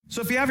So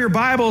if you have your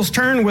Bibles,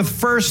 turn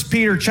with 1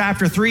 Peter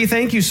chapter 3.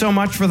 Thank you so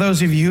much for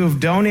those of you who have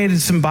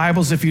donated some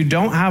Bibles. If you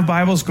don't have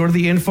Bibles, go to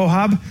the Info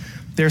Hub.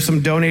 There's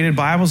some donated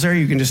Bibles there.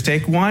 You can just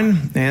take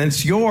one, and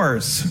it's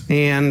yours.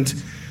 And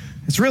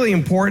it's really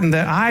important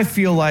that I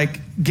feel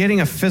like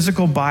getting a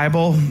physical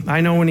Bible.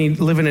 I know when you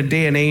live in a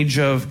day and age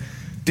of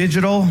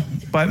digital,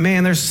 but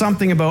man, there's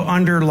something about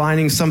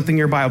underlining something in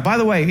your Bible. By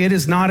the way, it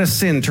is not a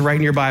sin to write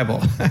in your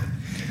Bible.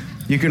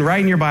 You can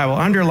write in your Bible,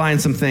 underline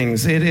some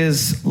things. It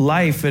is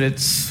life, and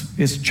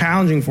it's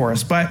challenging for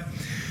us. But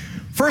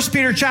 1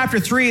 Peter chapter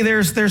 3,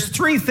 there's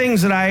three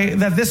things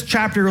that this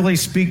chapter really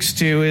speaks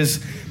to.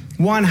 Is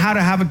one, how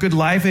to have a good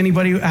life.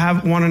 Anybody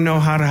want to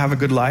know how to have a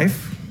good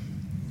life?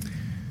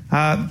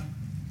 1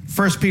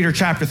 Peter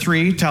chapter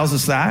 3 tells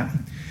us that.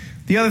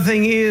 The other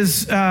thing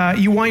is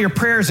you want your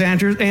prayers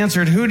answered.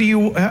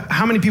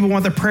 How many people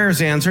want their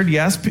prayers answered?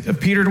 Yes,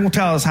 Peter will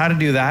tell us how to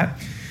do that.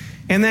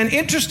 And then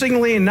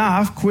interestingly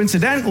enough,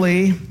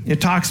 coincidentally, it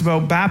talks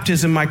about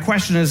baptism. My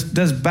question is,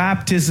 does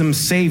baptism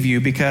save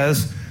you?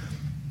 Because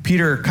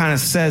Peter kind of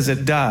says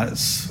it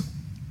does.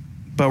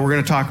 But we're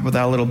going to talk about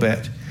that a little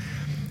bit.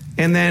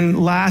 And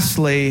then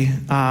lastly,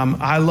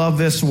 I love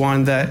this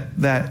one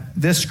that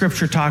this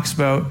scripture talks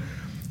about,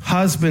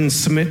 husbands,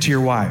 submit to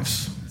your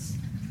wives.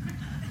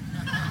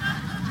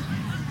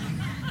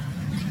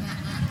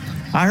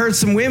 I heard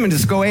some women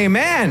just go,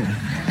 amen.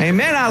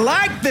 Amen. I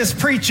like this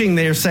preaching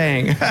they're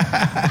saying.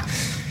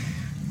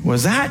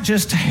 Was that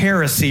just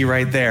heresy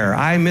right there?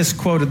 I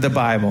misquoted the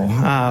Bible,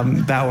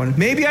 that one.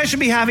 Maybe I should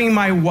be having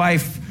my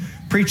wife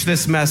preach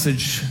this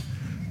message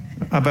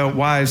about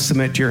wives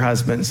submit to your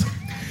husbands.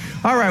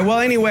 All right, well,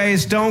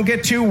 anyways, don't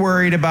get too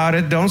worried about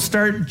it. Don't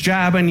start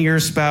jabbing your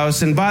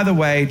spouse. And by the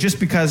way, just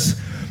because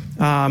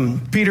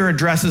Peter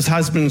addresses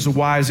husbands and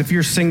wives, if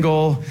you're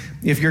single,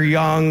 if you're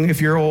young, if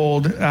you're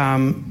old,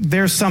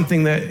 there's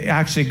something that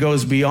actually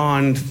goes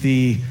beyond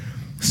the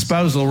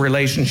spousal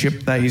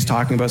relationship that he's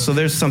talking about. So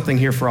there's something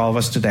here for all of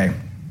us today.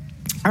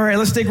 All right,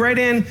 let's dig right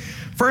in.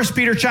 1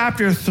 Peter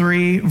chapter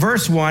 3,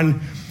 verse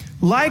 1.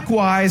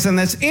 Likewise, and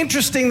that's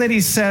interesting that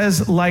he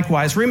says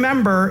likewise.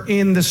 Remember,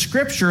 in the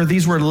scripture,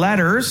 these were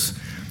letters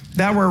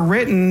that were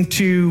written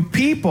to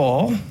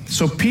people.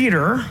 So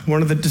Peter,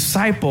 one of the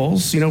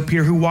disciples,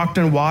 Peter who walked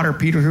on water,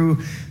 Peter who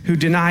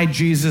denied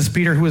Jesus,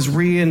 Peter who was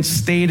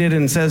reinstated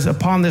and says,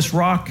 upon this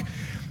rock,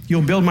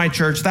 you'll build my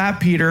church. That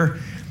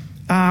Peter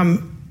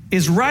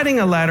is writing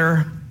a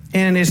letter,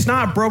 and it's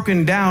not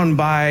broken down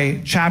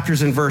by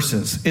chapters and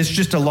verses. It's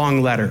just a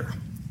long letter.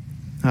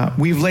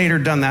 We've later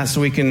done that so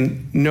we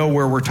can know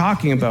where we're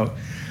talking about.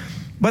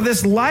 But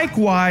this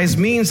likewise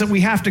means that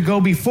we have to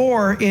go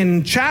before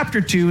in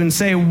chapter 2 and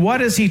say,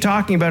 what is he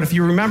talking about? If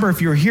you remember,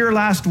 if you were here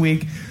last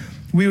week,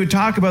 we would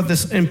talk about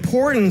this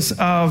importance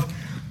of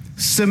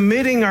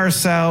submitting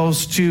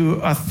ourselves to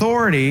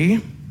authority,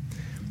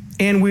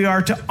 and we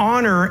are to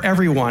honor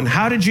everyone.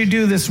 How did you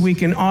do this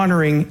week in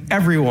honoring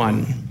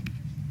everyone?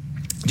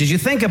 Did you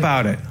think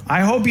about it?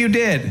 I hope you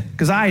did,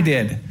 because I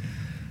did.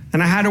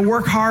 And I had to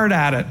work hard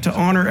at it to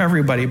honor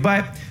everybody.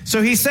 But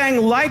so he's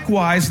saying,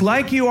 likewise,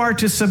 like you are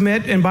to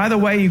submit. And by the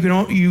way,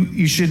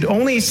 you should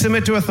only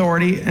submit to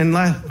authority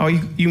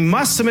you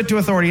must submit to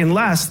authority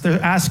unless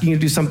they're asking you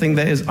to do something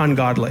that is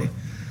ungodly,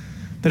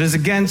 that is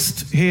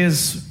against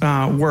his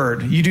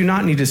word. You do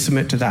not need to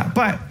submit to that.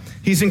 But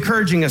he's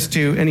encouraging us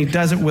to, and he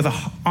does it with an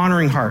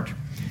honoring heart.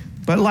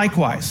 But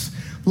likewise,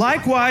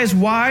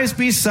 wives,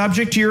 be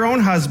subject to your own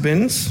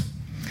husbands,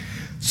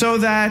 so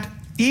that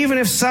even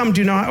if some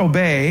do not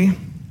obey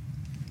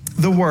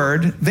the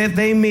word, that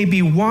they may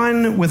be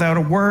won without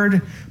a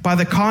word by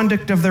the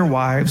conduct of their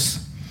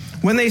wives,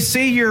 when they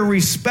see your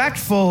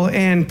respectful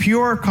and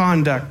pure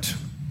conduct.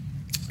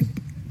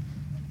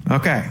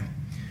 Okay.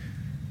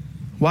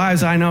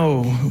 Wives, I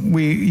know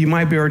you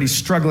might be already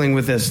struggling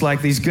with this,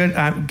 like these good,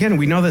 again,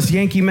 we know this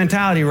Yankee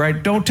mentality,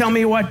 right? Don't tell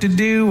me what to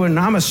do, and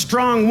I'm a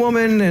strong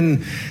woman,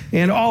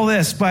 and all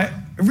this. But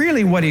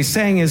really what he's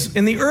saying is,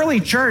 in the early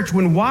church,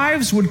 when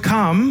wives would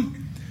come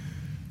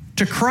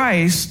to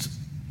Christ,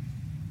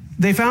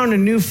 they found a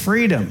new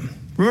freedom.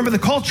 Remember, the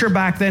culture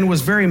back then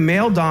was very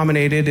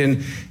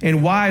male-dominated,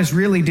 and wives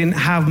really didn't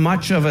have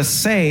much of a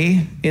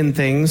say in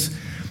things.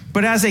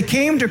 But as they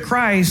came to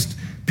Christ,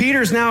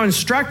 Peter's now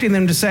instructing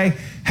them to say,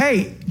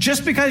 hey,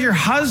 just because your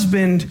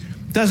husband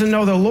doesn't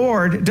know the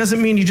Lord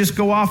doesn't mean you just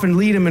go off and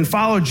lead him and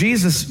follow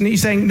Jesus. And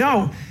he's saying,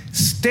 no,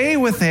 stay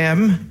with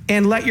him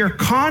and let your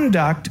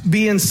conduct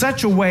be in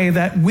such a way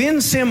that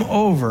wins him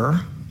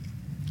over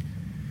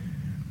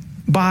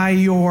by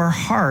your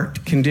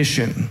heart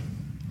condition,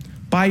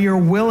 by your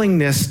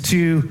willingness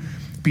to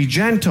be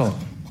gentle.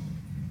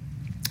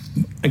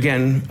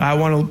 Again, I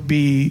want to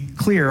be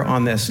clear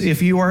on this.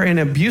 If you are in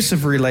an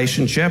abusive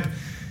relationship,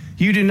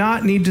 you do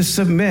not need to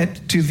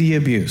submit to the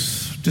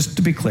abuse, just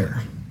to be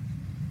clear.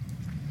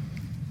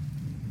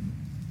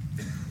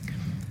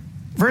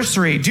 Verse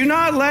 3, do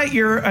not let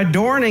your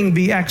adorning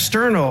be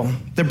external,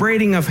 the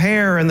braiding of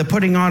hair and the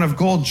putting on of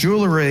gold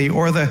jewelry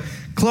or the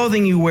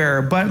clothing you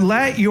wear, but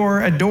let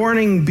your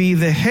adorning be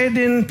the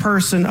hidden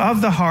person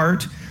of the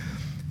heart,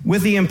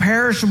 with the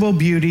imperishable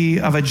beauty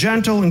of a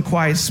gentle and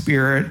quiet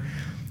spirit,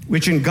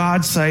 which in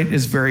God's sight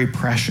is very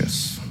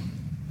precious.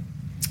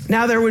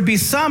 Now, there would be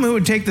some who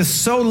would take this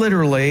so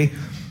literally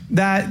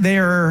that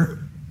their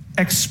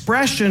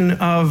expression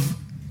of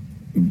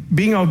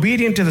being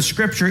obedient to the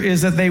scripture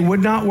is that they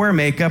would not wear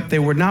makeup, they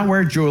would not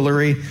wear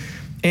jewelry,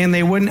 and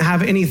they wouldn't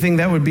have anything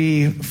that would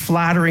be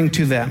flattering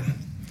to them.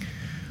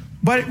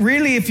 But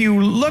really, if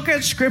you look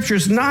at scripture,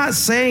 it's not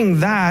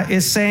saying that.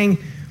 It's saying,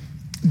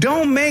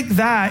 don't make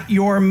that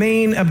your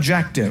main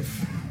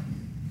objective.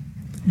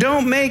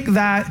 Don't make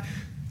that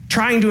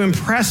trying to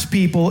impress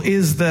people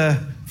is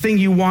the thing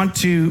you want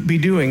to be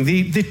doing.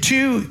 The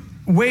two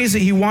ways that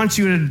he wants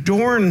you to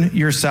adorn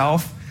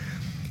yourself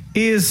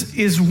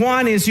is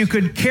one is you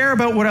could care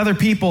about what other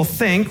people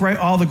think, right?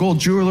 All the gold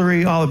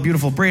jewelry, all the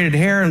beautiful braided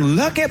hair, and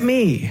look at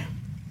me.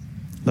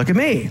 Look at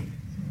me.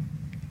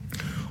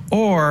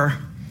 Or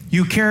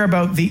you care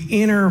about the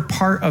inner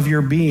part of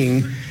your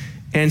being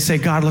and say,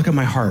 God, look at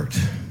my heart.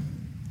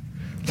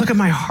 Look at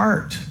my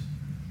heart.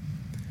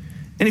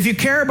 And if you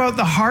care about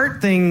the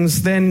heart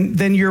things,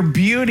 then your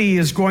beauty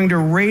is going to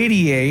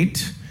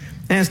radiate.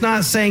 And it's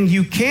not saying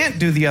you can't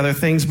do the other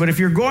things, but if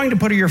you're going to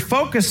put your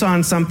focus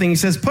on something, he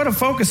says, put a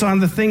focus on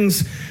the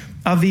things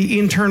of the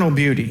internal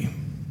beauty,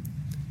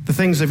 the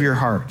things of your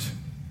heart.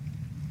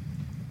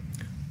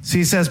 So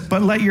he says,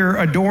 but let your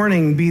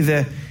adorning be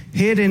the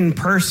hidden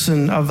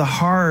person of the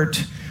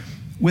heart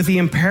with the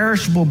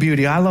imperishable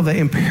beauty. I love the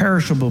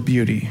imperishable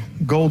beauty.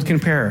 Gold can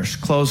perish,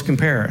 clothes can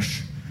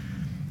perish.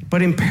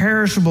 But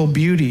imperishable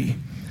beauty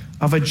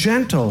of a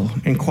gentle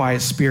and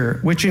quiet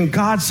spirit, which in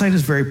God's sight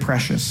is very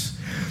precious.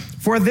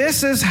 For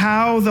this is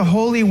how the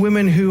holy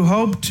women who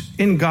hoped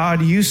in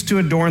God used to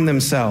adorn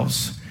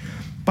themselves,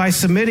 by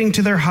submitting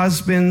to their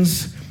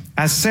husbands,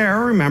 as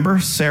Sarah, remember,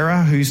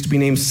 Sarah, who used to be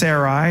named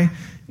Sarai,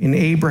 and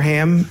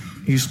Abraham,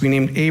 who used to be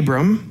named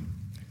Abram.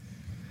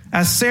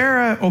 As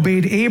Sarah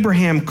obeyed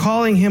Abraham,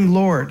 calling him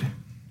Lord.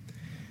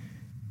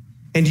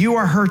 And you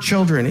are her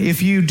children,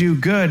 if you do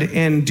good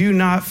and do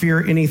not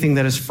fear anything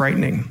that is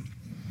frightening.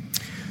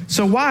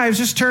 So wives,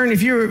 just turn,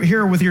 if you're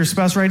here with your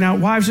spouse right now,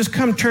 wives, just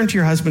come turn to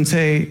your husband and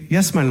say,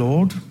 yes, my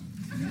Lord.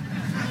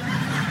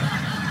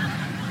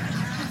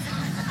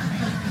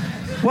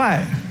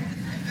 What?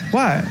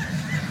 What?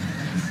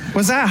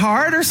 Was that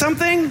hard or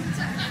something?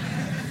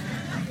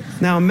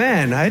 Now,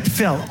 men, it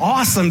felt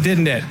awesome,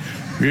 didn't it?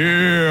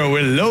 Yeah,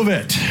 we love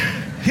it.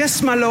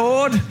 Yes, my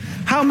Lord.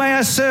 How may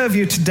I serve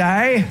you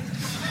today?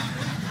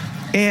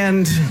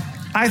 And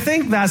I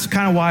think that's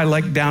kind of why I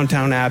like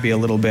Downtown Abbey a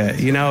little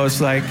bit. You know,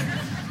 it's like,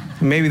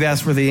 maybe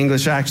that's where the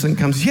English accent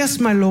comes. Yes,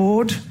 my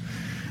Lord.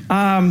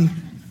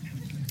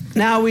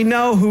 Now, we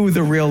know who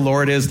the real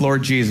Lord is,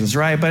 Lord Jesus,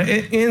 right? But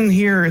in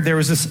here, there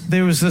was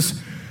this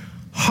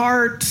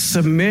heart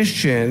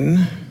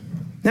submission.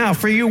 Now,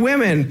 for you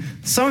women,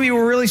 some of you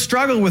will really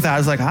struggle with that.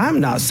 It's like,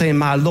 I'm not saying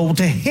my Lord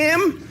to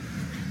him.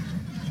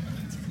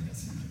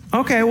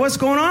 Okay, what's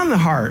going on in the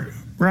heart,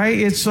 right?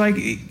 It's like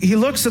he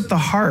looks at the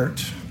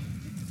heart.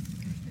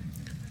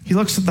 He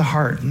looks at the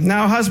heart.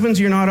 Now, husbands,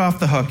 you're not off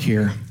the hook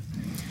here.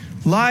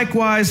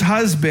 Likewise,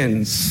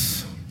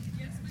 husbands.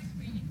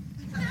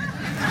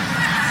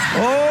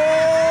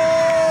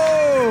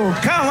 Oh,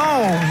 come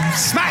on.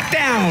 Smack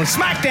down,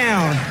 smack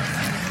down.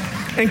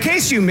 In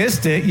case you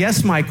missed it,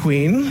 yes, my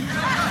queen.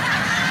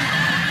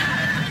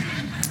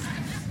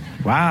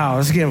 Wow,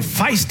 it's getting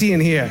feisty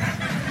in here.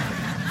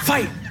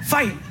 Fight,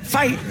 fight,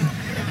 fight.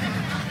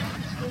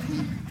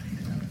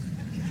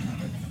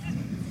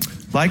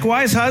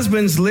 Likewise,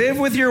 husbands, live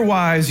with your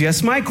wives,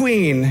 yes, my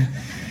queen,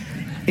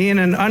 in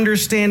an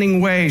understanding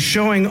way,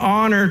 showing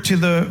honor to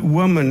the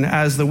woman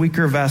as the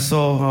weaker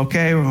vessel.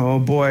 Okay, oh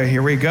boy,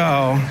 here we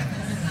go.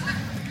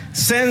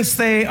 Since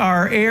they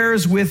are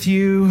heirs with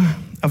you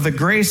of the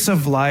grace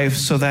of life,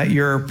 so that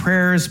your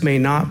prayers may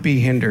not be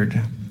hindered.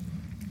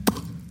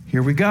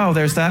 Here we go.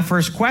 There's that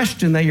first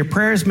question, that your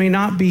prayers may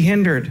not be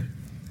hindered.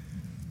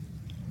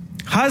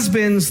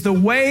 Husbands, the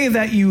way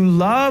that you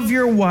love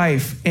your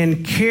wife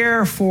and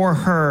care for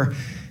her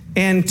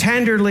and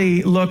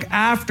tenderly look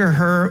after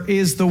her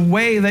is the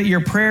way that your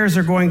prayers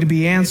are going to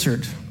be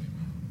answered.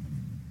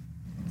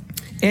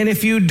 And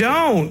if you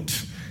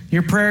don't,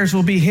 your prayers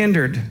will be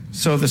hindered,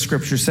 so the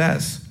scripture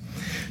says.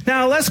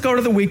 Now, let's go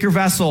to the weaker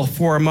vessel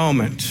for a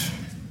moment.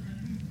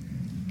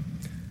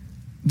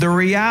 The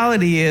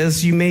reality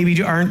is you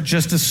maybe aren't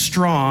just as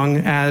strong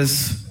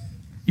as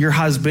your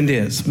husband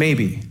is,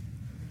 maybe.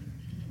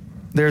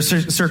 There are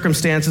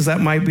circumstances that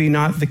might be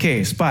not the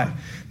case, but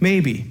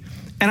maybe.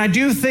 And I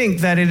do think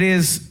that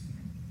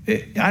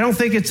I don't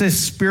think it's a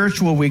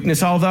spiritual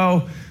weakness,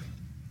 although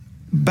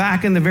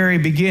back in the very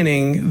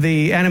beginning,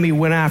 the enemy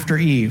went after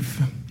Eve.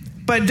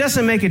 But it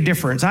doesn't make a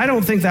difference. I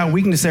don't think that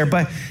weakness there.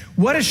 But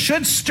what it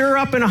should stir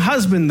up in a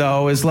husband,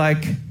 though, is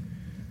like,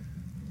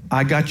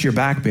 I got your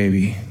back,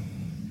 baby.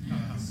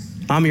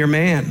 I'm your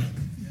man.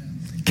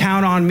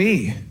 Count on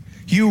me.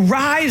 You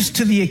rise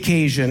to the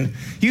occasion.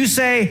 You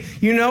say,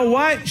 you know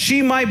what?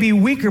 She might be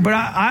weaker, but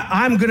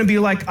I'm going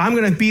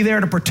to be there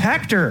to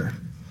protect her.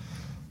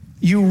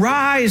 You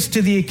rise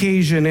to the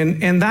occasion,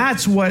 and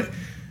that's what,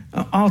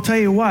 I'll tell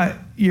you what,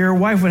 your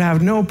wife would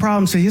have no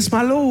problem saying, yes,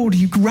 my Lord.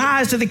 You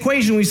rise to the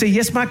occasion when you say,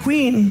 yes, my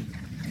queen.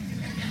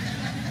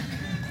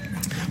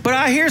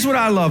 But here's what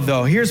I love,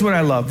 though. Here's what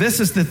I love. This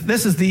is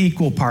the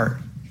equal part.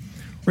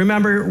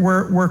 Remember,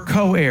 we're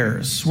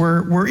co-heirs.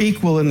 We're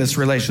equal in this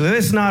relationship.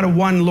 It's not a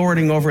one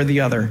lording over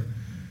the other.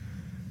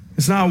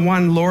 It's not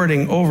one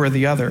lording over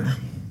the other.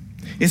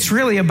 It's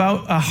really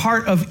about a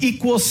heart of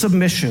equal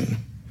submission.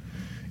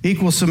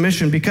 Equal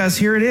submission, because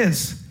here it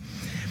is.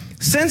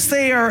 Since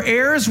they are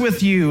heirs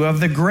with you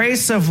of the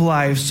grace of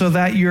life, so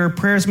that your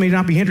prayers may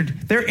not be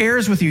hindered. They're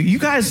heirs with you. You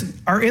guys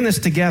are in this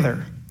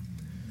together.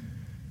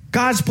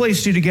 God's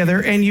placed you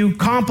together, and you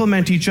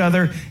complement each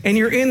other, and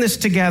you're in this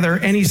together.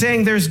 And he's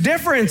saying there's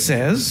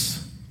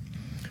differences,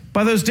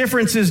 but those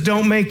differences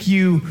don't make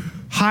you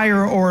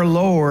higher or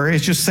lower.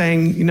 It's just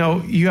saying,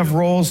 you have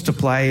roles to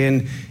play,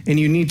 and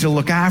you need to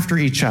look after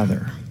each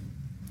other.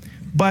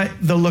 But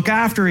the look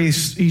after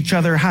each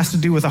other has to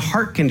do with a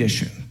heart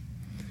condition.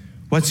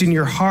 What's in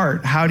your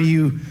heart? How do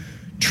you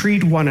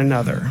treat one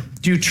another?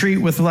 Do you treat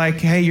with like,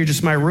 hey, you're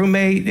just my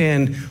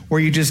roommate, or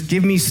you just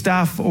give me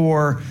stuff,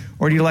 or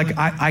do you like,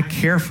 I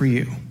care for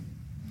you?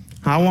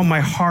 I want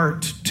my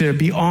heart to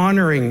be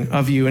honoring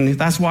of you. And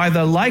that's why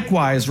the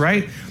likewise,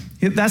 right?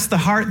 That's the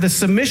heart. The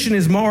submission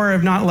is more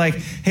of not like,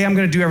 hey, I'm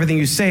going to do everything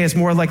you say. It's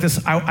more like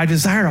this, I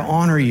desire to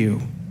honor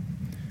you.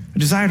 I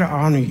desire to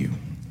honor you.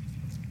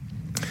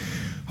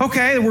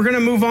 Okay, we're going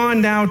to move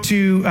on now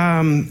to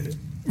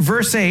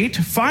verse 8.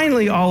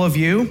 Finally, all of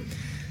you,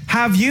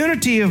 have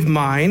unity of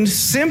mind,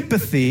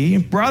 sympathy,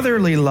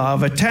 brotherly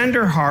love, a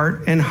tender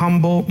heart, and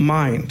humble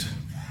mind.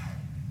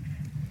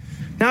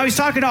 Now he's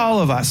talking to all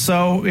of us.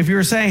 So if you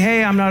were saying,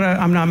 hey, I'm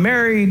not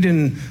married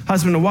and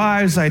husband and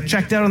wives, I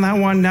checked out on that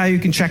one, now you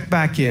can check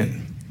back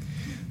in.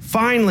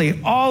 Finally,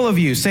 all of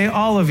you, say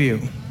all of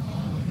you.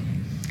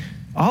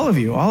 All of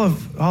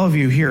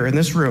you here in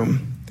this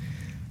room,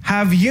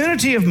 have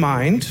unity of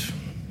mind,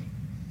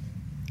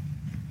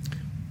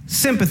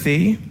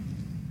 sympathy,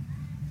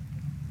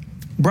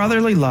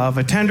 brotherly love,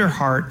 a tender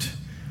heart,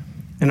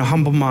 and a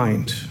humble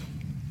mind.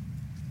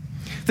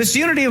 This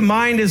unity of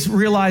mind is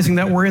realizing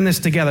that we're in this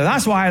together.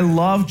 That's why I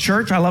love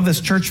church. I love this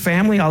church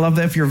family. I love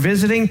that if you're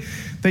visiting,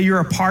 that you're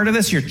a part of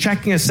this, you're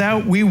checking us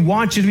out. We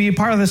want you to be a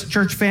part of this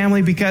church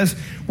family because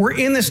we're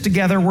in this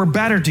together. We're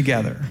better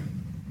together.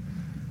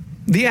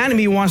 The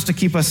enemy wants to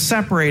keep us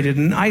separated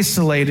and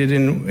isolated,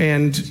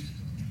 and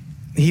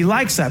he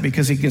likes that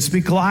because he can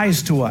speak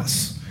lies to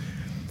us.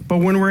 But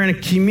when we're in a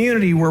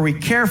community where we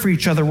care for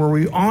each other, where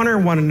we honor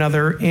one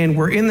another, and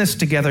we're in this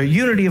together,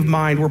 unity of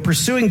mind, we're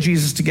pursuing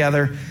Jesus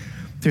together,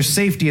 there's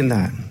safety in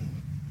that.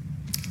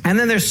 And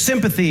then there's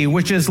sympathy,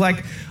 which is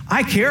like,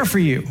 I care for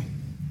you.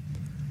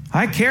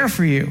 I care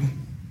for you.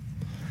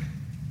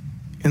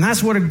 And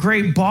that's what a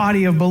great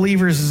body of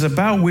believers is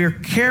about. We're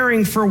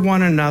caring for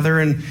one another.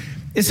 And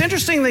it's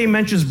interesting that he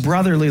mentions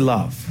brotherly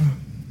love.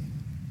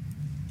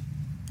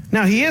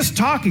 Now,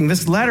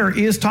 this letter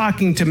is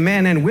talking to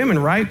men and women,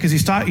 right? Because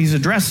he's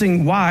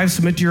addressing wives,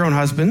 submit to your own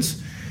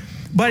husbands.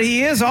 But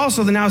he is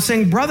also now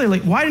saying brotherly.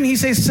 Why didn't he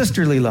say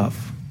sisterly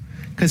love?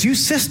 Because you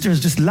sisters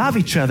just love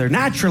each other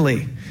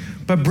naturally.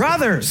 But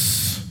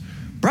brothers,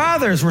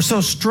 we're so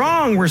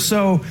strong, we're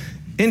so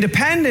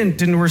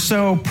independent, and we're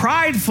so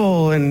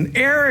prideful and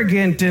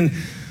arrogant, and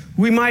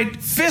we might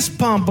fist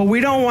pump, but we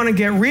don't want to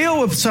get real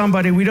with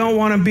somebody. We don't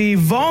want to be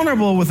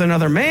vulnerable with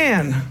another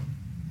man.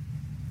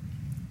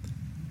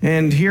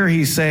 And here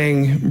he's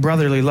saying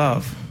brotherly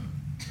love.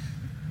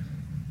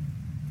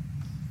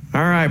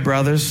 All right,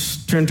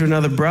 brothers, turn to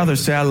another brother,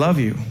 say, I love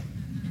you.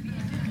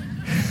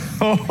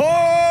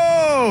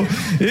 Oh,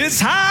 it's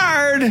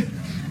hard.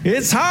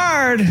 It's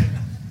hard.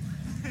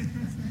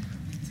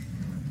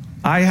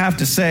 I have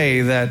to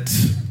say that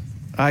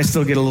I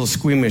still get a little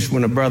squeamish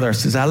when a brother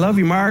says, I love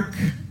you, Mark.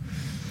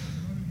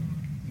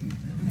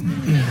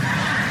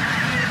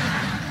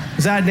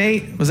 Was that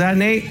Nate?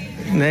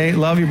 Nate,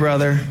 love you,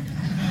 brother.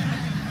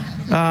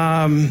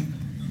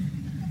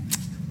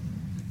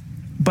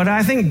 But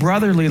I think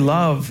brotherly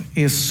love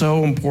is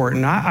so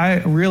important.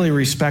 I really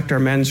respect our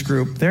men's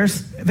group.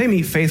 They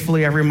meet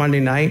faithfully every Monday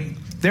night.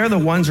 They're the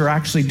ones who are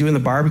actually doing the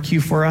barbecue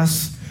for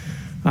us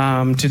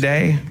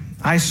today.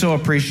 I so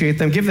appreciate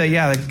them. Give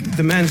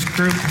the men's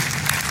group.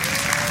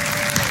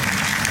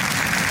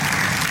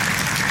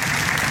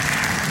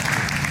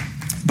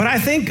 But I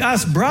think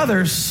us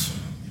brothers,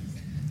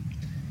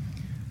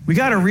 we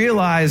got to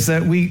realize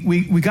that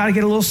we got to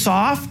get a little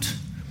soft.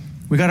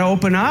 We got to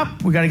open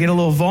up. We got to get a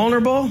little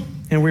vulnerable.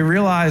 And we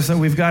realize that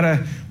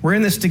we're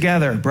in this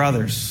together,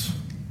 brothers.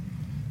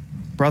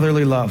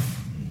 Brotherly love.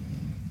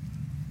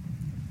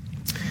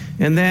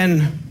 And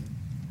then,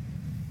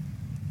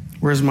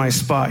 where's my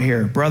spot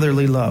here?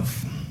 Brotherly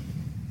love.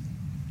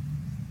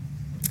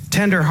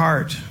 Tender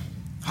heart.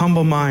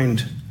 Humble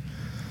mind.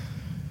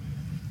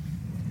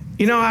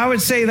 I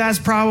would say that's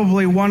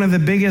probably one of the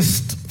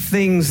biggest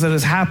things that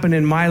has happened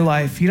in my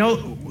life.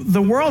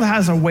 The world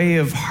has a way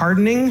of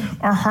hardening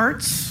our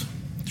hearts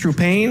through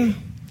pain,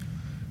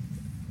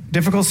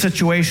 difficult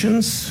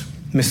situations,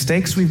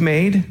 mistakes we've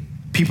made,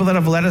 people that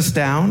have let us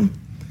down,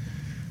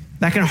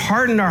 that can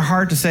harden our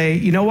heart to say,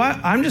 you know what,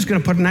 I'm just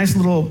going to put a nice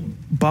little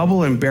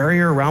bubble and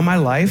barrier around my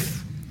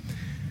life,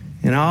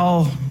 and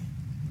I'll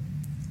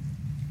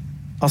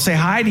say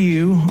hi to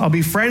you, I'll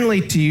be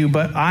friendly to you,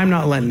 but I'm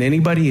not letting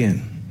anybody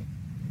in.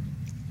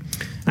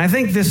 And I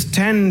think this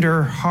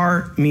tender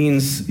heart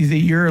means that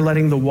you're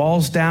letting the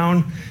walls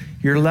down,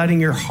 you're letting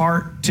your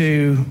heart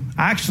to,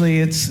 actually,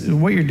 it's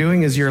what you're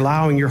doing is you're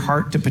allowing your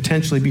heart to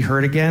potentially be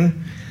hurt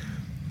again.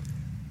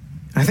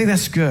 I think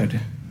that's good.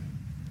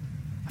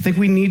 I think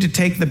we need to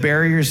take the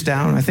barriers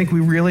down. I think we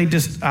really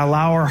just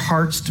allow our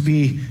hearts to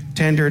be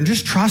tender and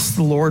just trust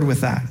the Lord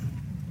with that.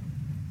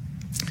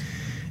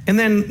 And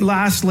then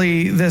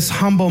lastly, this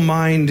humble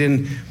mind.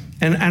 And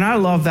I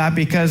love that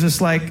because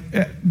it's like,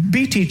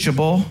 be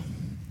teachable.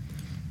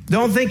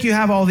 Don't think you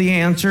have all the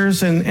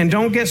answers, and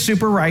don't get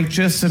super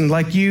righteous and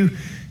like you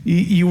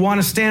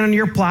want to stand on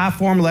your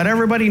platform, let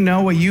everybody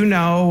know what you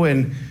know,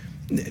 and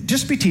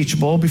just be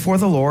teachable before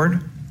the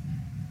Lord.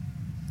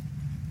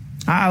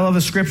 I love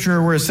the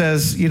scripture where it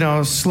says,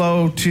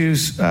 slow to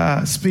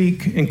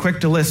speak and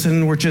quick to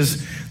listen, which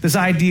is this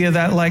idea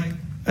that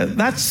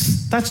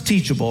that's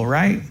teachable,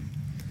 right?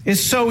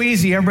 It's so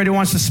easy. Everybody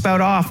wants to spout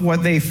off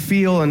what they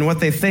feel and what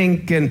they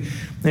think, and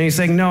he's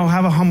saying, no,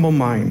 have a humble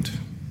mind.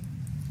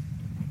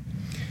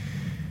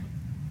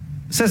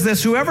 It says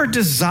this, whoever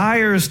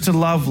desires to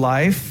love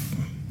life,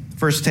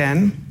 verse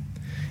 10,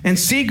 and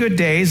see good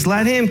days,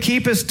 let him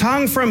keep his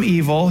tongue from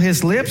evil,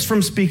 his lips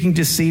from speaking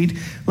deceit.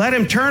 Let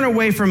him turn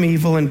away from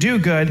evil and do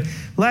good.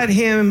 Let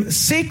him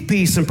seek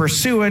peace and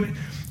pursue it.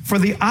 For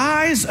the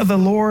eyes of the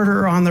Lord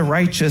are on the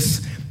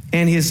righteous,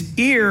 and his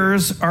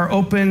ears are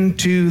open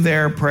to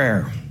their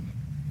prayer.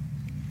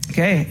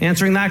 Okay,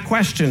 answering that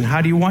question,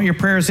 how do you want your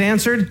prayers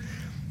answered?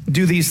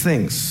 Do these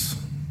things.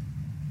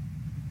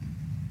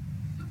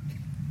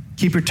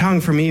 Keep your tongue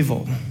from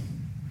evil.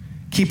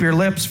 Keep your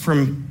lips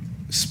from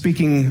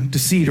speaking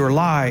deceit or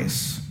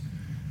lies.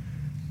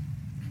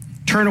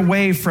 Turn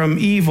away from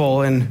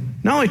evil,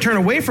 and not only turn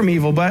away from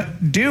evil,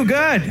 but do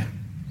good.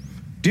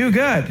 Do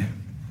good.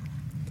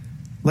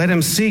 Let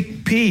him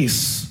seek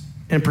peace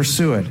and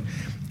pursue it.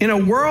 In a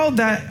world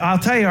that, I'll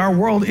tell you, our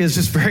world is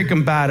just very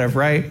combative,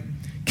 right?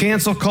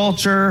 Cancel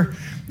culture,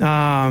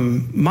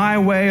 my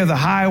way or the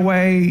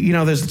highway,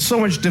 there's so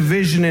much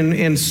division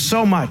in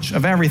so much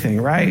of everything,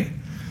 right?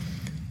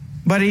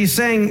 But he's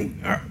saying,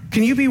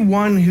 can you be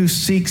one who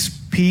seeks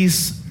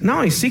peace? Not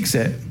only seeks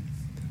it,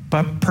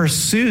 but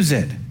pursues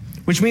it,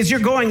 which means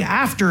you're going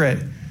after it.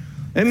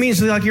 It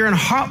means like you're in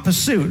hot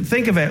pursuit.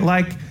 Think of it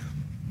like,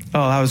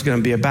 that was going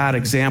to be a bad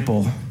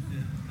example.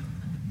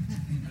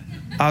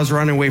 I was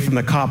running away from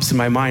the cops in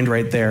my mind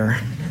right there.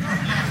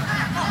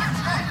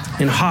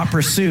 In hot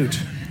pursuit.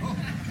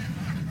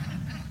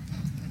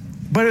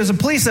 But it was the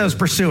police that was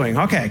pursuing.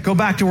 Okay, go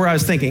back to where I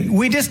was thinking.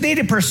 We just need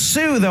to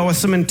pursue, though, with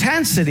some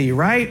intensity,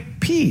 right?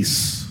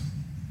 Peace.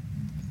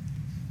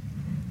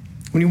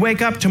 When you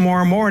wake up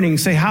tomorrow morning,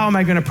 say, how am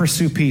I going to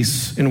pursue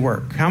peace in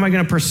work? How am I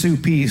going to pursue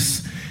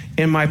peace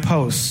in my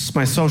posts,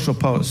 my social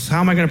posts? How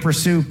am I going to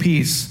pursue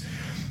peace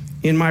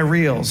in my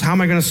reels? How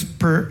am I going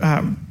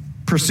to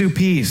pursue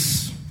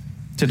peace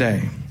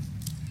today?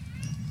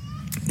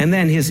 And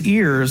then his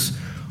ears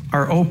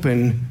are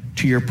open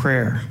to your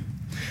prayer.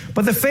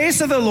 But the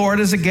face of the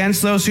Lord is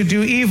against those who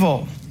do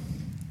evil.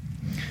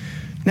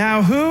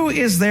 Now, who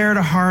is there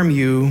to harm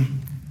you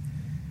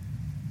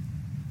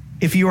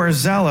if you are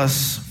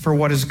zealous for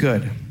what is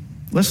good?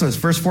 Listen to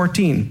this, verse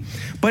 14.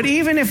 But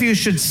even if you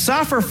should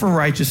suffer for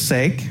righteous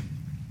sake,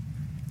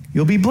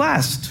 you'll be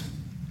blessed.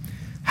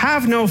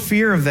 Have no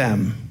fear of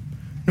them,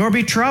 nor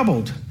be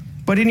troubled.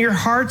 But in your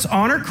hearts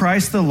honor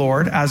Christ the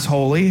Lord as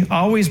holy,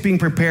 always being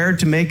prepared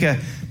to make a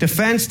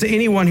defense to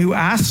anyone who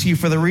asks you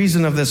for the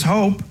reason of this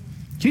hope.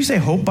 Can you say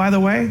hope, by the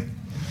way?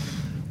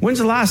 When's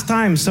the last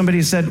time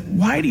somebody said,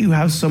 why do you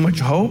have so much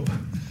hope?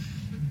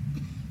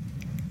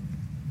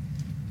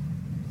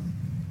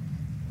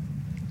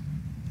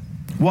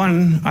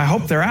 One, I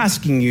hope they're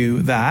asking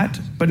you that.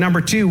 But number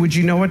two, would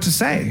you know what to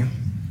say?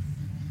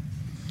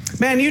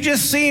 Man, you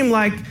just seem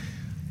like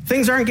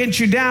things aren't getting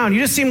you down.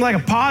 You just seem like a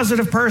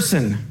positive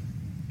person.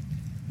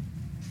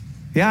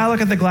 Yeah, I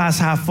look at the glass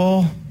half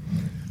full.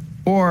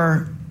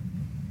 Or,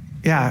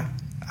 yeah,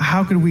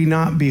 how could we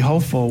not be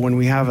hopeful when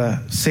we have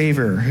a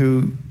Savior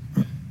who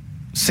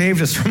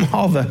saved us from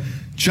all the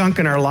junk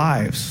in our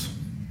lives?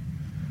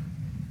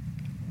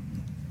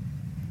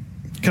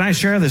 Can I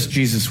share this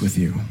Jesus with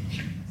you?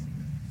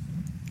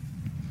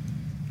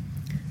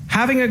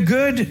 Having a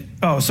good,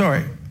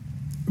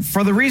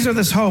 for the reason of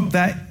this hope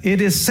that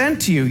it is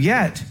sent to you,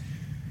 yet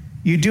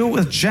you do it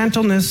with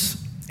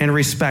gentleness and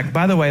respect.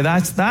 By the way,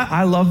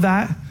 I love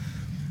that.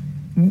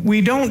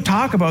 We don't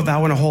talk about that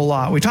one a whole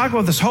lot. We talk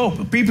about this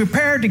hope. Be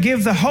prepared to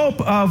give the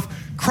hope of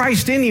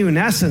Christ in you, in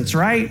essence,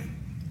 right?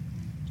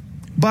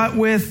 But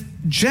with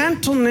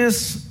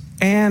gentleness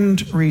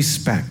and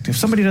respect. If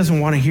somebody doesn't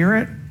want to hear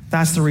it,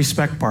 that's the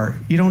respect part.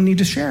 You don't need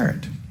to share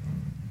it.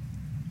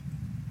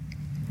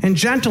 And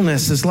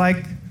gentleness is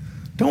like,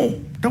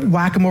 Don't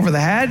whack them over the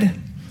head.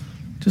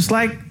 Just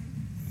like,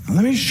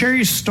 let me share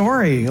your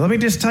story. Let me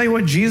just tell you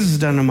what Jesus has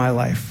done in my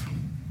life.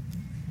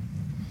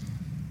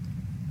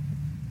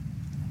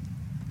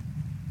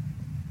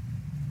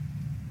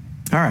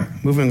 All right,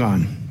 moving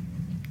on.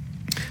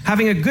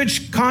 Having a good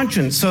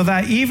conscience so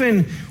that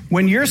even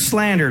when you're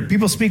slandered,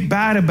 people speak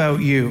bad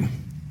about you,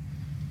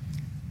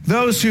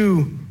 those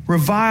who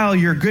revile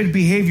your good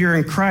behavior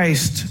in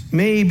Christ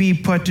may be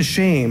put to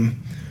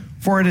shame,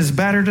 for it is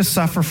better to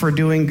suffer for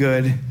doing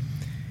good,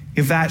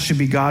 if that should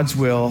be God's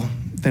will,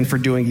 than for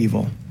doing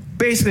evil.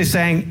 Basically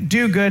saying,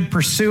 do good,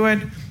 pursue it.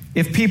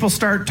 If people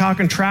start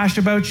talking trash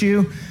about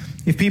you,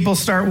 if people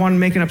start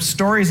making up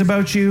stories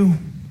about you,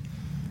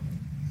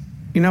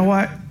 you know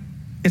what?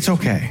 It's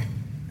okay.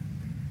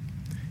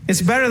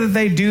 It's better that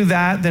they do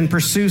that than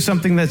pursue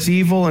something that's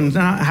evil and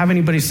not have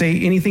anybody say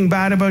anything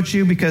bad about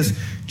you, because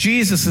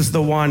Jesus is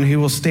the one who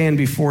will stand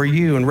before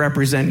you and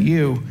represent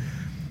you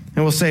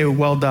and will say,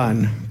 well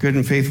done, good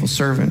and faithful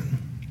servant.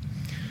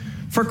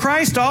 For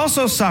Christ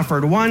also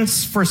suffered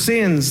once for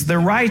sins, the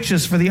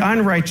righteous for the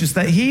unrighteous,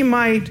 that he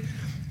might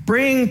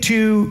bring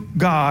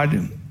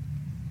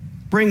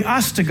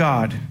us to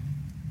God,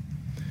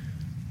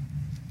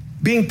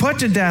 being put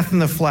to death in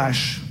the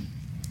flesh,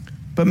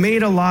 but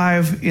made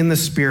alive in the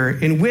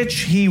Spirit, in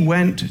which he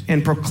went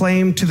and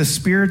proclaimed to the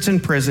spirits in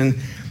prison,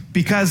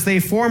 because they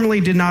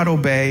formerly did not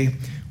obey,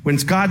 when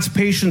God's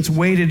patience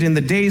waited in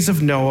the days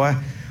of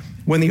Noah,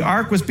 when the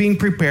ark was being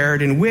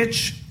prepared, in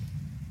which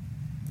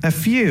a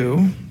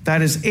few,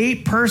 that is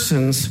 8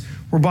 persons,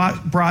 were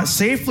brought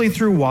safely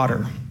through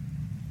water.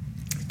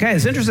 Okay,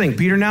 it's interesting.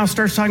 Peter now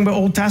starts talking about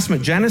Old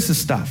Testament,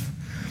 Genesis stuff.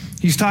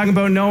 He's talking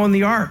about Noah and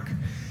the ark.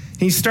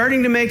 He's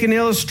starting to make an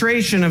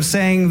illustration of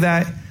saying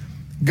that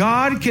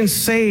God can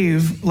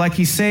save like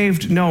he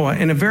saved Noah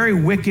in a very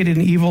wicked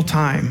and evil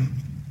time.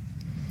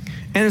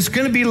 And it's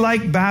going to be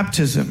like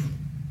baptism.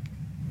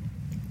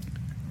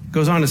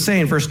 Goes on to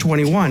say in verse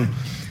 21,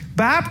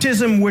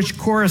 baptism which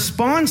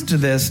corresponds to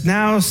this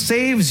now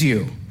saves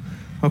you.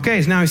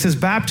 Okay, so now he says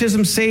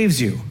baptism saves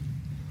you.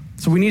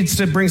 So we need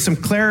to bring some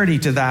clarity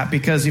to that,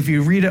 because if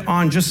you read it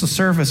on just the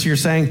surface, you're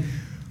saying,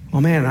 oh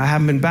man, I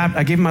haven't been baptized.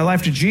 I gave my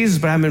life to Jesus,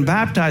 but I haven't been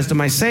baptized.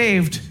 Am I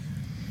saved?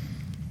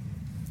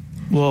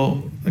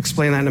 We'll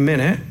explain that in a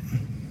minute.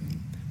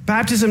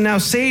 Baptism now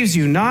saves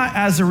you, not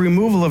as a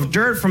removal of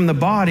dirt from the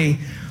body,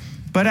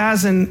 but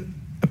as an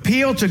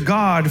appeal to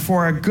God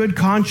for a good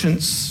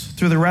conscience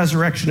through the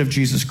resurrection of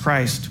Jesus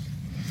Christ.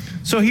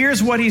 So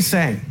here's what he's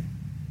saying.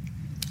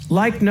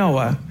 Like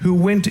Noah, who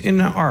went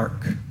in an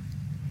ark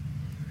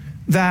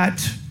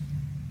that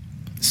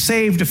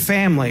saved a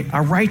family,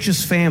 a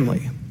righteous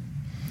family.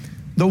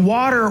 The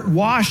water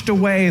washed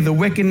away the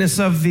wickedness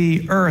of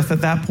the earth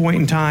at that point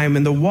in time,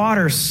 and the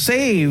water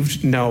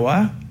saved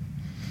Noah,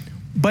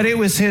 but it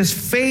was his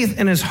faith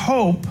and his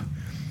hope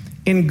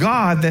in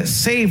God that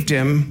saved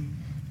him,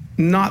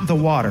 not the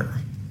water.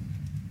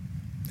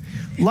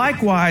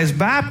 Likewise,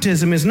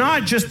 baptism is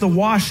not just the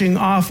washing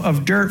off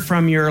of dirt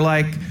from your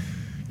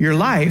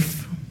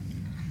life,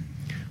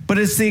 but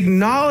it's the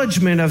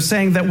acknowledgement of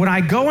saying that when I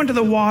go into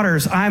the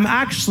waters, I'm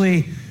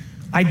actually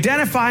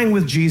identifying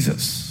with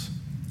Jesus,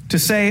 to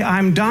say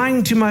I'm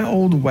dying to my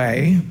old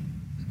way,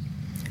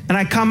 and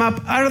I come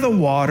up out of the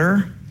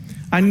water,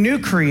 a new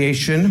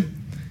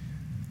creation,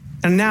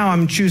 and now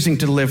I'm choosing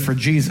to live for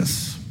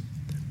Jesus.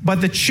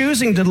 But the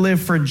choosing to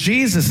live for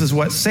Jesus is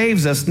what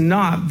saves us,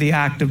 not the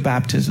act of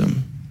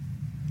baptism.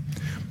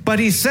 But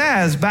he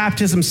says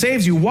baptism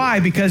saves you. Why?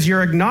 Because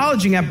you're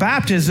acknowledging at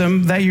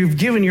baptism that you've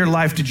given your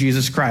life to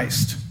Jesus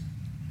Christ.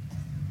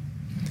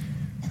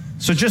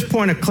 So just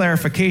point of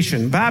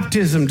clarification,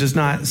 baptism does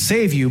not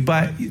save you,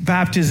 but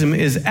baptism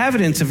is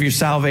evidence of your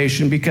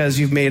salvation because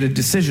you've made a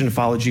decision to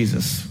follow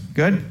Jesus.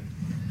 Good?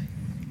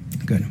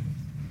 Good.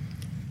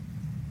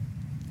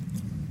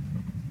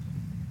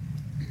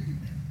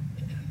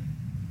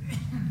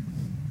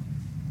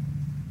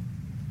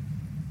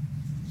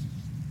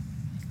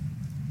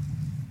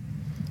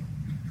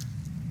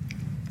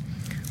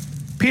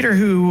 Peter,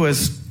 who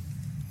was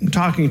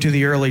talking to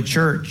the early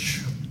church,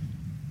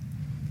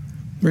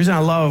 the reason I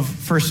love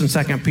 1st and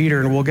 2nd Peter,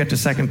 and we'll get to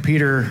 2nd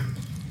Peter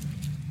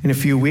in a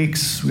few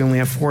weeks. We only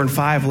have 4 and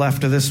 5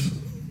 left of this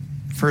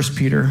 1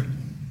 Peter.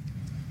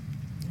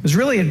 Is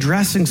really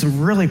addressing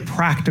some really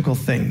practical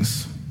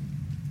things.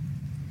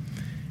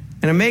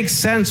 And it makes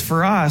sense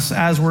for us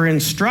as we're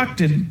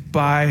instructed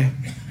by,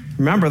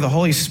 remember, the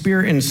Holy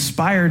Spirit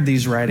inspired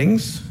these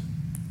writings.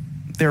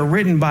 They're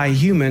written by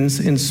humans,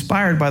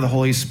 inspired by the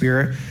Holy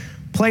Spirit,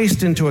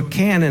 placed into a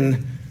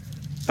canon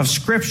of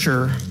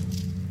Scripture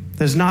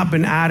that has not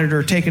been added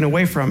or taken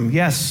away from.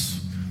 Yes,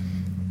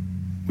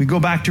 we go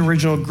back to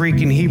original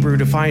Greek and Hebrew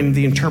to find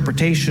the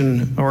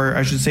interpretation, or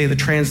I should say the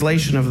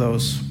translation of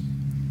those.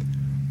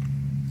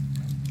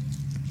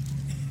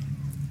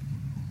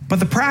 But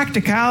the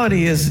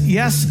practicality is,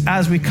 yes,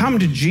 as we come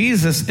to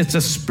Jesus, it's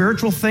a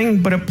spiritual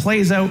thing, but it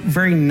plays out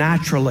very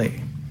naturally.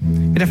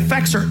 It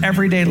affects our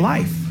everyday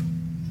life.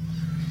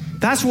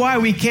 That's why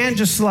we can't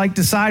just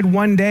decide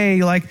one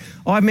day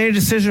I've made a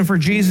decision for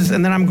Jesus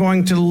and then I'm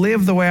going to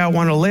live the way I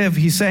want to live.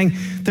 He's saying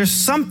there's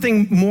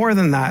something more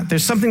than that.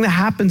 There's something that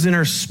happens in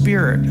our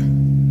spirit,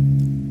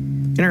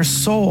 in our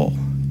soul,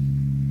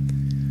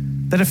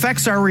 that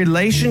affects our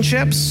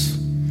relationships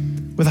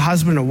with a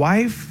husband and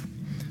wife,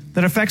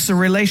 that affects the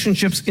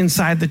relationships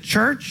inside the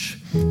church,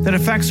 that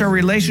affects our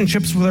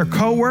relationships with our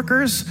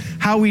coworkers,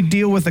 how we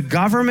deal with the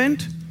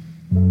government,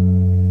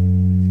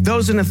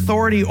 those in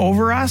authority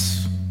over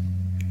us.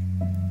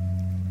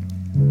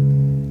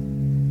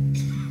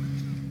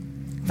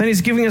 Then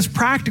he's giving us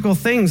practical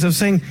things of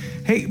saying,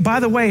 hey,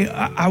 by the way,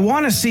 I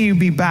want to see you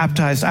be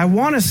baptized. I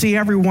want to see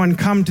everyone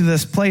come to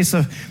this place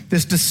of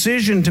this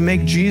decision to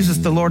make Jesus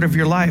the Lord of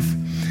your life.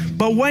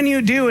 But when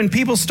you do, and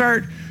people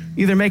start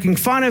either making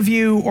fun of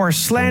you or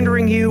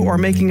slandering you or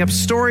making up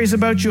stories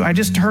about you. I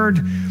just heard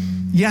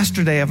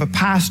yesterday of a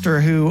pastor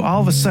who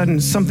all of a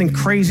sudden something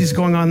crazy is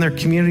going on in their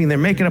community and they're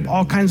making up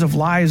all kinds of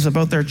lies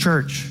about their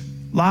church.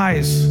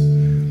 Lies.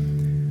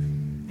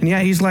 And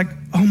yet he's like,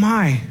 oh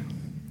my,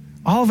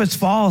 all of it's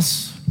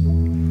false.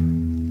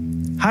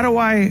 How do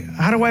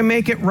I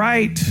make it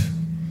right?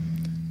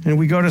 And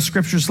we go to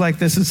scriptures like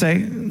this and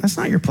say, that's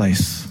not your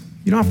place.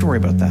 You don't have to worry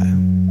about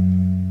that.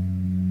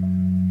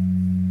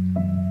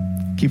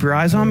 Keep your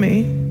eyes on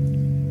me.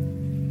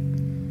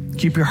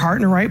 Keep your heart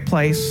in the right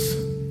place.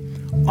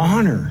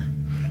 Honor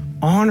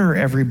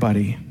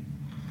everybody.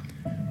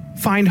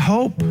 Find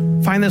hope.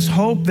 Find this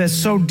hope that's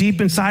so deep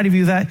inside of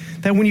you that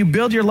when you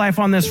build your life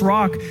on this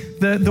rock,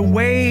 the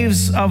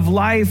waves of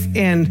life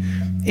and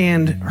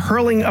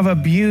hurling of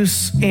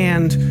abuse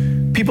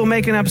and people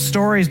making up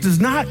stories does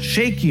not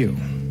shake you.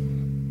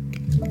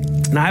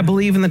 And I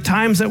believe in the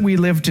times that we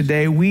live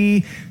today,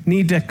 we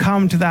need to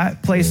come to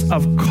that place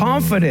of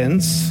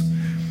confidence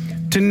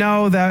to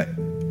know that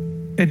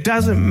it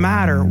doesn't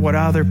matter what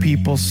other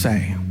people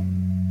say.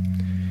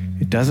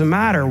 It doesn't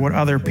matter what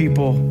other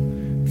people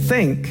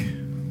think.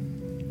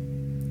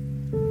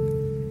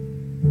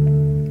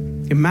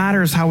 It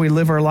matters how we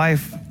live our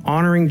life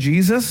honoring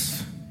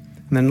Jesus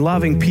and then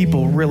loving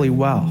people really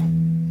well.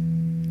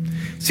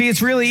 See,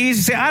 it's really easy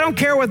to say, I don't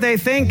care what they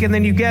think, and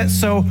then you get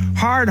so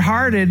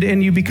hard-hearted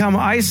and you become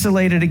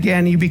isolated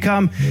again. You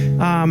become,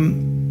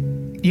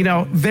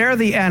 they're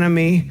the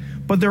enemy.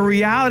 But the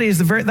reality is,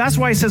 that's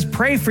why he says,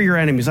 pray for your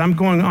enemies. I'm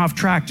going off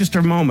track just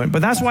a moment,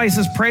 but that's why he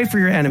says, pray for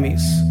your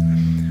enemies.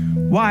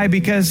 Why?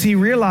 Because he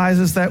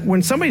realizes that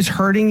when somebody's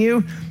hurting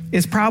you,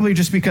 it's probably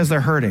just because they're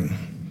hurting.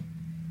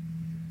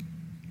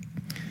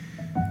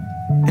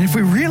 And if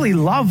we really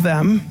love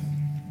them,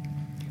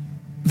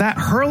 that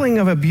hurling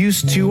of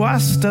abuse to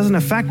us doesn't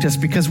affect us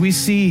because we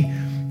see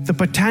the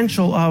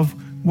potential of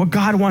what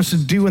God wants to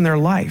do in their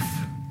life,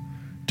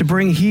 to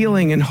bring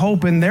healing and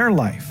hope in their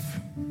life.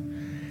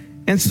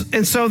 And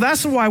so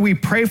that's why we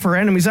pray for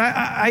enemies.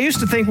 I used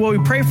to think, well,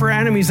 we pray for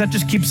enemies, that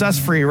just keeps us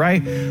free,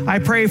 right? I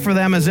pray for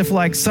them as if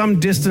some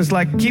distance,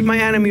 keep my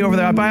enemy over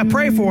there. But I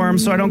pray for them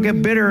so I don't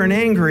get bitter and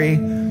angry.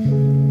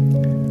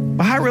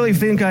 But I really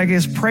think I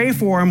guess pray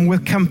for them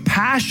with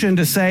compassion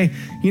to say,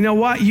 you know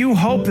what? You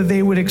hope that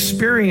they would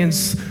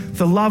experience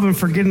the love and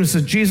forgiveness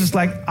of Jesus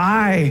like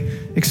I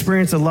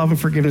experienced the love and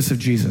forgiveness of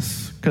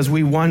Jesus. Because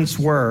we once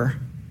were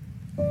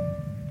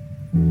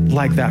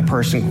like that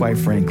person, quite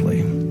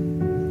frankly.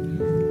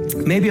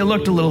 Maybe it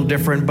looked a little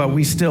different, but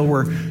we still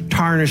were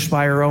tarnished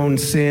by our own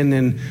sin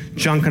and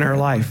junk in our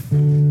life.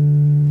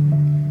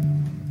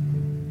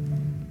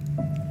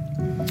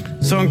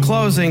 So in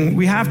closing,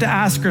 we have to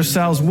ask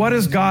ourselves, what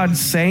is God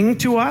saying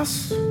to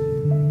us?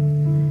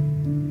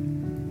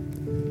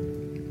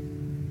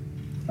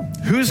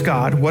 Who's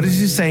God? What is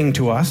he saying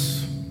to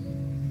us?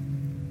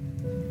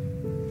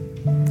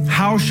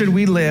 How should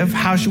we live?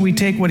 How should we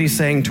take what he's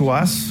saying to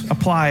us,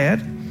 apply it?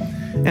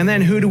 And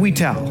then who do we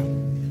tell?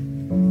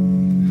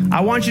 I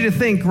want you to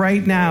think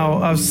right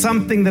now of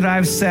something that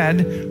I've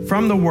said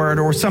from the Word,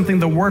 or something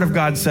the Word of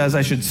God says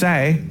I should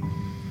say,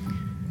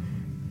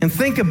 and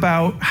think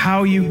about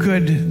how you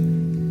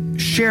could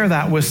share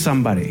that with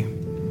somebody.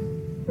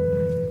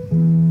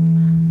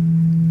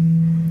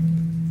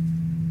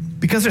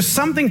 Because there's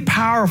something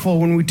powerful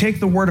when we take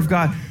the Word of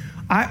God.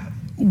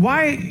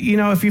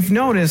 If you've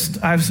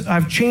noticed,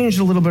 I've changed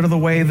a little bit of the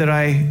way that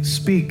I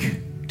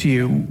speak to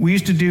you. We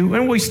used to do,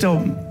 and we still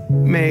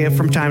may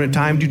from time to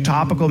time, do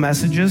topical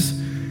messages.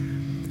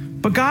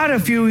 But God, a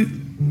few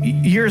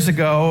years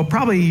ago,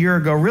 probably a year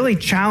ago, really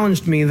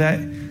challenged me that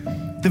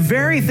the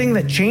very thing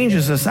that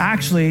changes us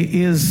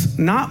actually is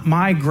not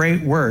my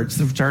great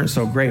words, which aren't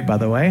so great, by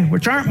the way,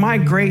 which aren't my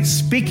great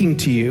speaking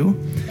to you,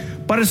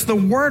 but it's the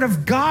Word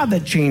of God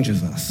that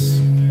changes us.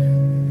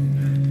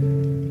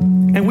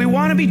 And we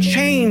want to be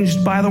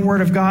changed by the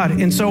Word of God.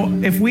 And so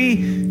if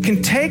we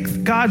can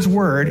take God's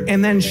Word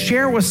and then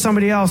share with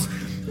somebody else,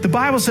 the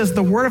Bible says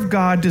the Word of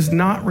God does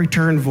not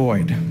return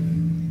void.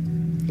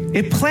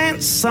 It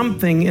plants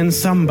something in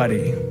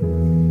somebody.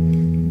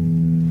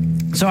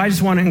 So I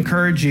just want to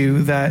encourage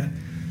you that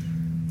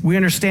we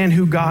understand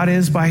who God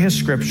is by his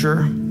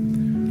Scripture.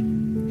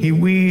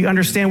 We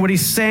understand what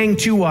he's saying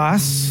to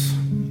us.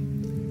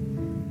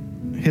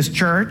 his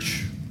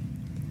church,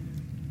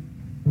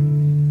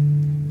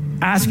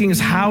 asking us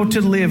how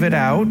to live it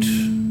out.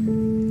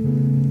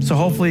 So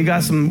hopefully you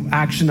got some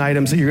action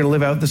items that you're going to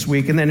live out this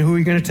week, and then who are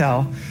you going to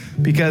tell?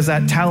 Because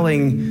that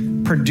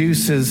telling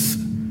produces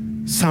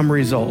some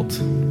result.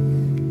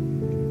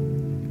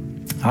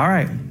 All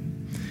right.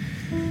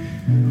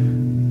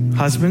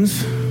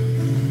 Husbands,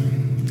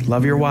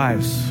 love your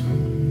wives.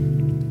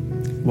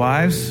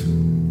 Wives,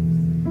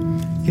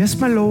 yes,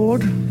 my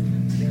Lord.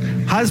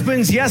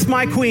 Husbands, yes,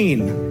 my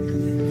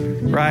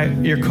queen. Right?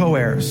 You're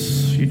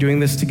co-heirs. You're doing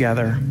this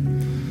together.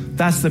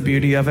 That's the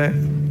beauty of it.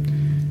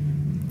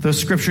 The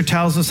scripture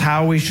tells us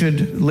how we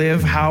should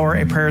live, how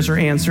our prayers are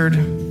answered.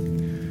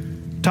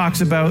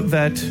 Talks about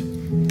that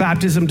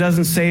baptism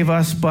doesn't save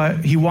us,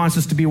 but he wants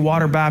us to be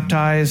water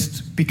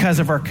baptized because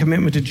of our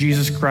commitment to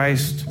Jesus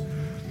Christ.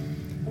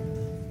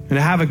 And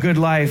to have a good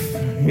life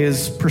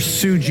is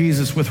pursue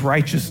Jesus with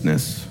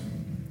righteousness.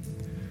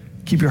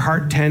 Keep your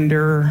heart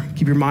tender,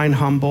 keep your mind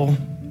humble.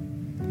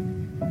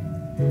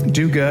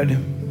 Do good.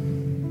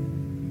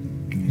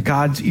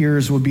 God's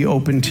ears will be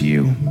open to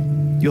you.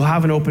 You'll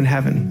have an open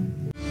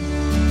heaven.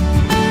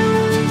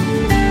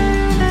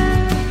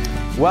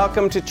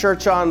 Welcome to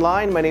Church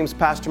Online. My name is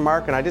Pastor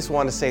Mark, and I just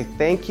want to say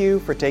thank you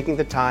for taking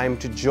the time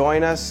to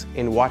join us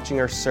in watching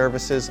our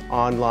services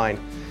online.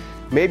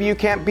 Maybe you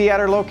can't be at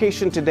our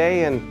location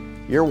today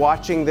and you're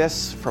watching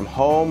this from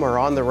home or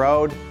on the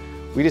road.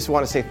 We just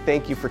want to say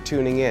thank you for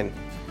tuning in.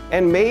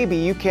 And maybe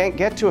you can't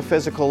get to a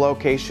physical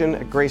location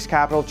at Grace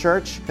Capital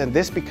Church, then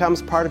this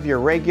becomes part of your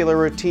regular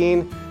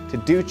routine to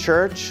do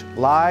church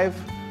live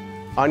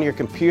on your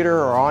computer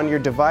or on your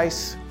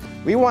device.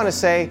 We want to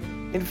say,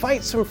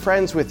 invite some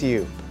friends with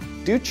you.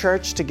 Do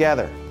church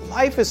together.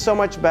 Life is so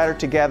much better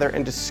together,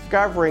 and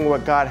discovering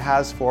what God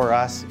has for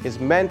us is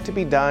meant to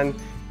be done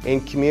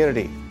in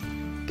community.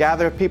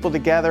 Gather people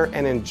together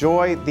and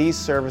enjoy these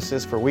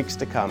services for weeks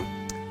to come.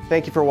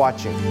 Thank you for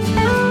watching.